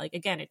like that. Like,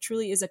 again, it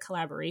truly is a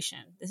collaboration.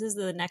 This is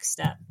the next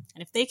step.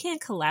 And if they can't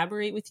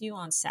collaborate with you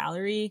on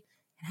salary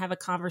and have a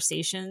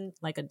conversation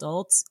like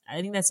adults,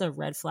 I think that's a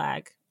red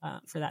flag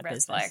for that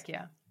business. Red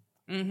flag,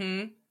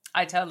 yeah.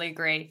 I totally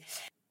agree.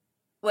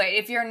 Wait,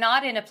 if you're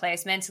not in a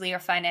place mentally or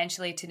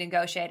financially to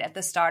negotiate at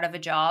the start of a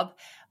job,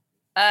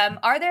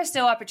 are there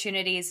still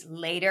opportunities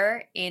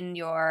later when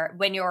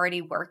you're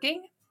already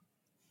working?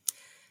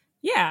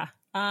 Yeah.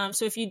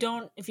 So if you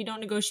don't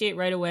negotiate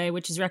right away,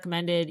 which is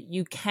recommended,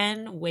 you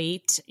can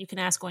wait. You can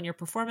ask when your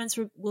performance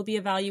will be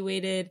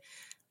evaluated,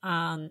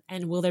 and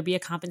will there be a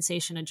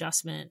compensation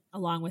adjustment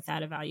along with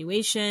that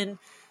evaluation.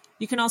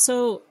 You can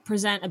also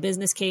present a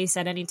business case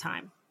at any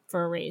time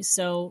for a raise.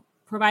 So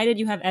provided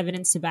you have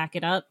evidence to back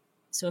it up.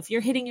 So if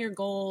you're hitting your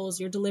goals,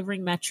 you're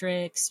delivering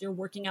metrics, you're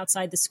working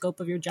outside the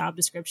scope of your job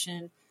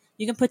description,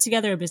 you can put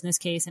together a business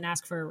case and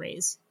ask for a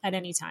raise at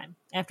any time.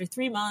 After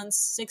 3 months,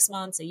 6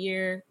 months, a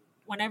year,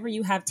 whenever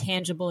you have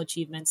tangible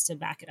achievements to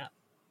back it up.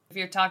 If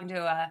you're talking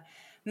to a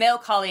male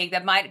colleague,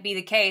 that might be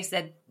the case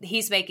that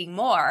he's making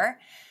more.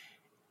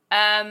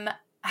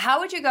 How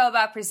would you go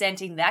about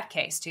presenting that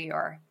case to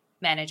your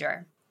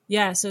manager?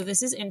 Yeah, so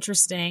this is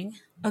interesting.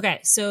 Okay,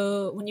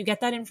 so when you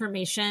get that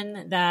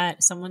information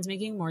that someone's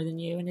making more than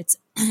you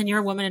and you're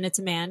a woman and it's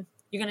a man,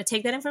 you're going to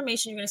take that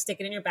information, you're going to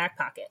stick it in your back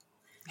pocket.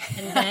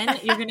 And then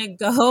you're going to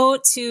go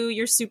to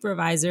your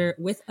supervisor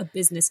with a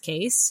business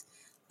case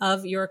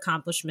of your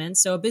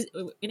accomplishments. So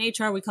in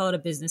HR, we call it a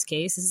business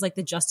case. This is like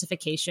the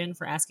justification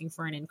for asking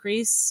for an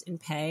increase in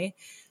pay.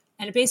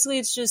 And basically,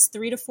 it's just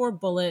 3 to 4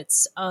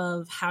 bullets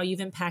of how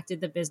you've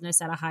impacted the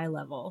business at a high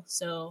level.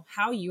 So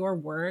how your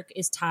work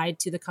is tied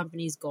to the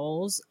company's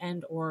goals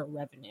and or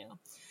revenue.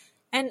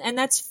 And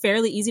that's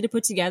fairly easy to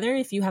put together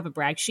if you have a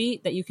brag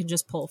sheet that you can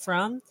just pull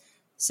from.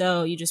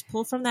 So you just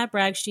pull from that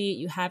brag sheet,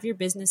 you have your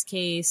business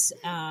case,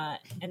 and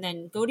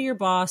then go to your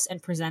boss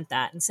and present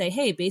that and say,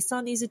 hey, based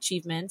on these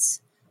achievements,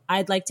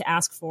 I'd like to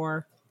ask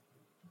for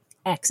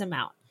X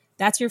amount.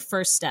 That's your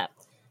first step.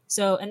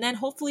 So, and then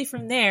hopefully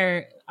from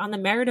there, on the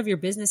merit of your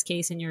business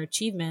case and your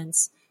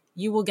achievements,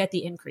 you will get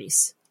the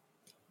increase.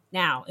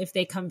 Now, if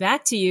they come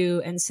back to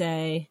you and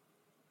say,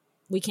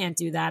 we can't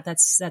do that,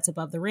 that's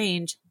above the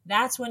range,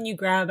 that's when you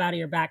grab out of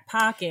your back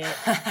pocket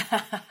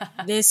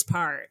this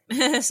part.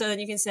 So then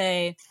you can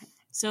say,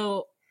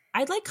 so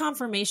I'd like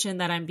confirmation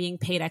that I'm being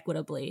paid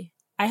equitably.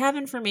 I have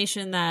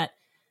information that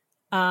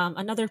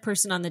another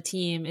person on the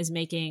team is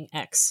making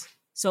X.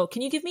 So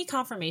can you give me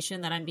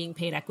confirmation that I'm being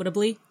paid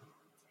equitably?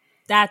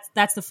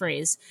 That's the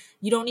phrase.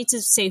 You don't need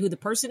to say who the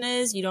person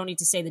is. You don't need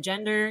to say the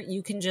gender.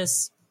 You can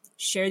just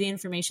share the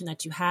information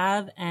that you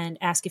have and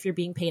ask if you're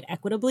being paid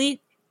equitably.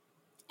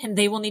 And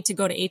they will need to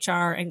go to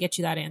HR and get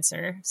you that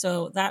answer.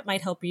 So that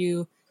might help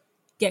you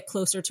get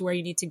closer to where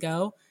you need to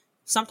go.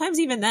 Sometimes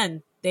even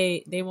then,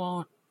 they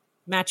won't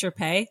match your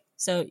pay.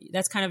 So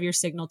that's kind of your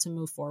signal to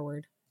move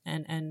forward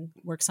and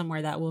work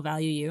somewhere that will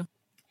value you.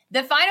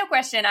 The final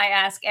question I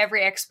ask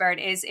every expert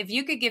is, if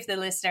you could give the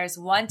listeners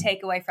one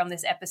takeaway from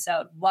this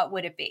episode, what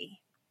would it be?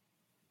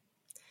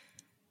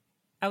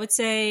 I would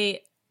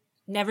say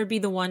never be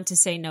the one to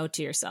say no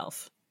to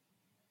yourself.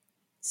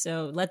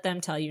 So let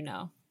them tell you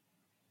no.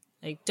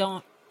 Like,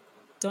 don't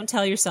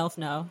tell yourself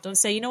no. Don't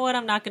say, you know what,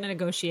 I'm not going to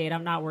negotiate.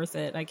 I'm not worth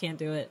it. I can't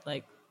do it.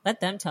 Like,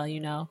 let them tell you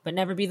no, but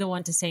never be the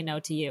one to say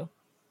no to you.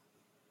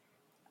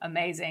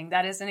 Amazing.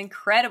 That is an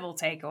incredible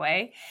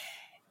takeaway.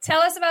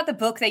 Tell us about the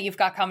book that you've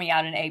got coming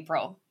out in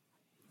April.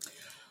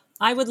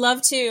 I would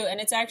love to.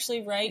 And it's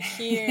actually right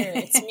here.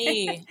 It's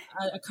me,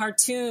 a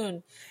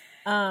cartoon.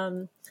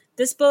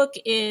 This book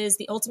is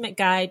the ultimate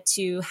guide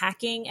to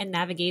hacking and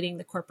navigating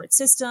the corporate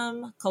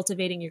system,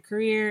 cultivating your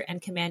career,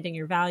 and commanding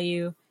your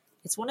value.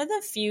 It's one of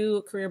the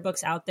few career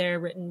books out there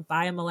written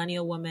by a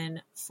millennial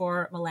woman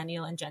for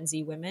millennial and Gen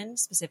Z women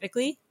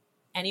specifically.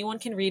 Anyone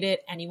can read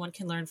it. Anyone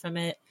can learn from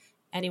it.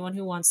 Anyone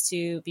who wants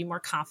to be more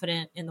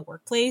confident in the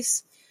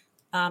workplace.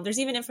 There's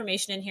even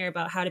information in here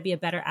about how to be a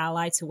better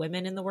ally to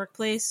women in the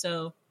workplace.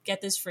 So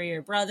get this for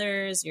your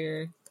brothers,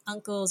 your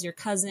uncles, your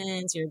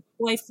cousins, your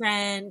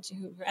boyfriend,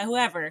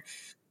 whoever.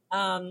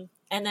 And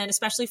then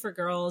especially for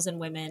girls and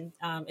women,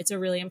 it's a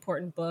really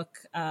important book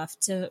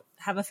to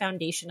have a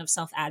foundation of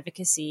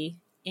self-advocacy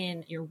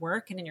in your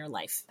work and in your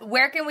life.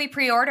 Where can we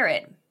pre-order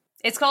it?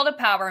 It's called A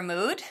Power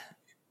Mood.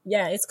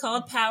 Yeah, it's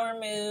called Power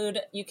Mood.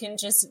 You can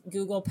just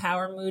Google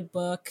Power Mood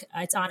book.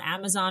 It's on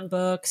Amazon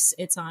Books.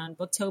 It's on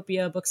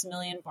Booktopia, Books A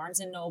Million, Barnes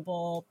 &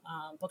 Noble,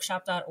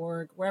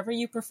 bookshop.org. Wherever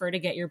you prefer to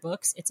get your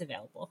books, it's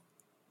available.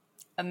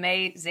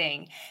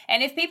 Amazing.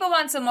 And if people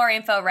want some more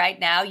info right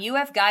now, you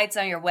have guides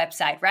on your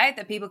website, right,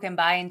 that people can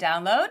buy and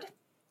download?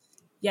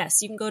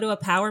 Yes, you can go to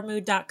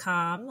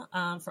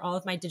apowermood.com for all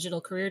of my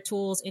digital career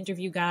tools,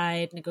 interview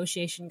guide,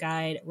 negotiation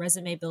guide,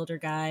 resume builder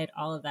guide.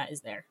 All of that is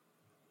there.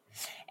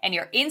 And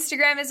your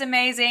Instagram is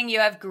amazing. You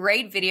have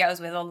great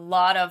videos with a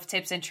lot of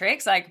tips and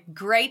tricks, like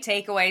great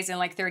takeaways in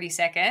like 30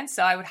 seconds.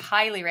 So I would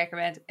highly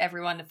recommend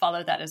everyone to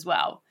follow that as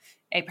well.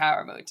 A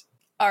Power Mood.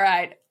 All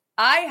right.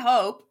 I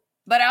hope,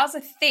 but I also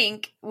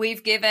think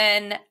we've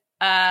given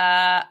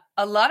a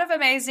lot of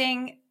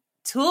amazing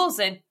tools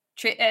and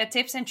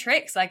tips and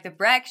tricks, like the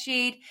brag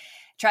sheet,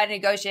 try to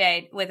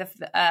negotiate with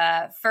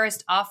a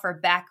first offer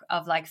back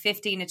of like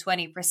 15 to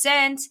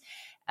 20%.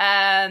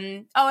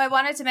 I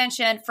wanted to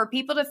mention, for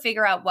people to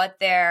figure out what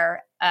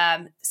their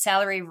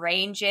salary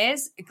range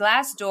is,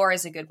 Glassdoor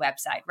is a good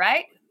website,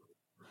 right?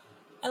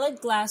 I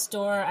like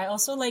Glassdoor. I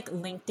also like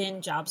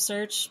LinkedIn job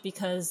search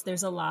because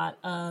there's a lot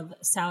of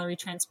salary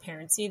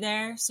transparency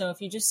there. So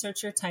if you just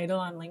search your title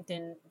on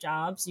LinkedIn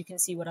jobs, you can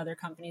see what other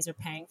companies are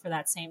paying for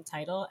that same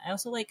title. I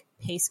also like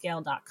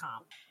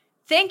payscale.com.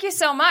 Thank you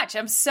so much.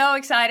 I'm so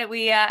excited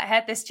we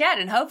had this chat,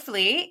 and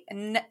hopefully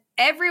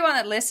everyone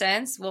that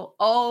listens will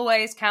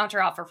always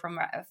counteroffer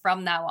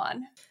from now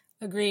on.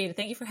 Agreed.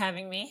 Thank you for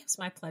having me. It's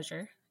my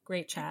pleasure.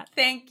 Great chat.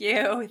 Thank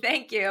you.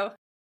 Thank you.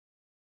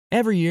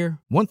 Every year,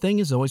 one thing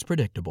is always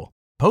predictable.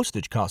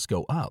 Postage costs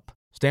go up.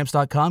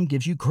 Stamps.com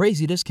gives you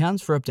crazy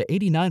discounts for up to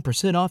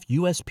 89% off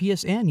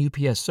USPS and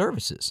UPS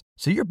services,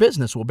 so your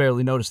business will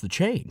barely notice the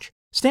change.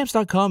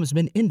 Stamps.com has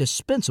been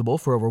indispensable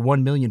for over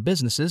 1 million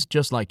businesses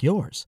just like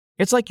yours.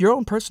 It's like your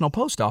own personal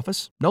post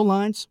office. No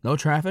lines, no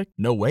traffic,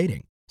 no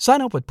waiting.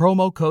 Sign up with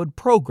promo code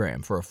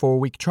PROGRAM for a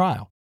 4-week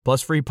trial,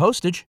 plus free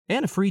postage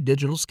and a free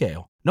digital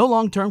scale. No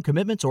long-term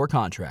commitments or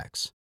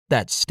contracts.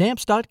 That's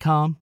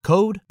Stamps.com,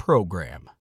 code PROGRAM.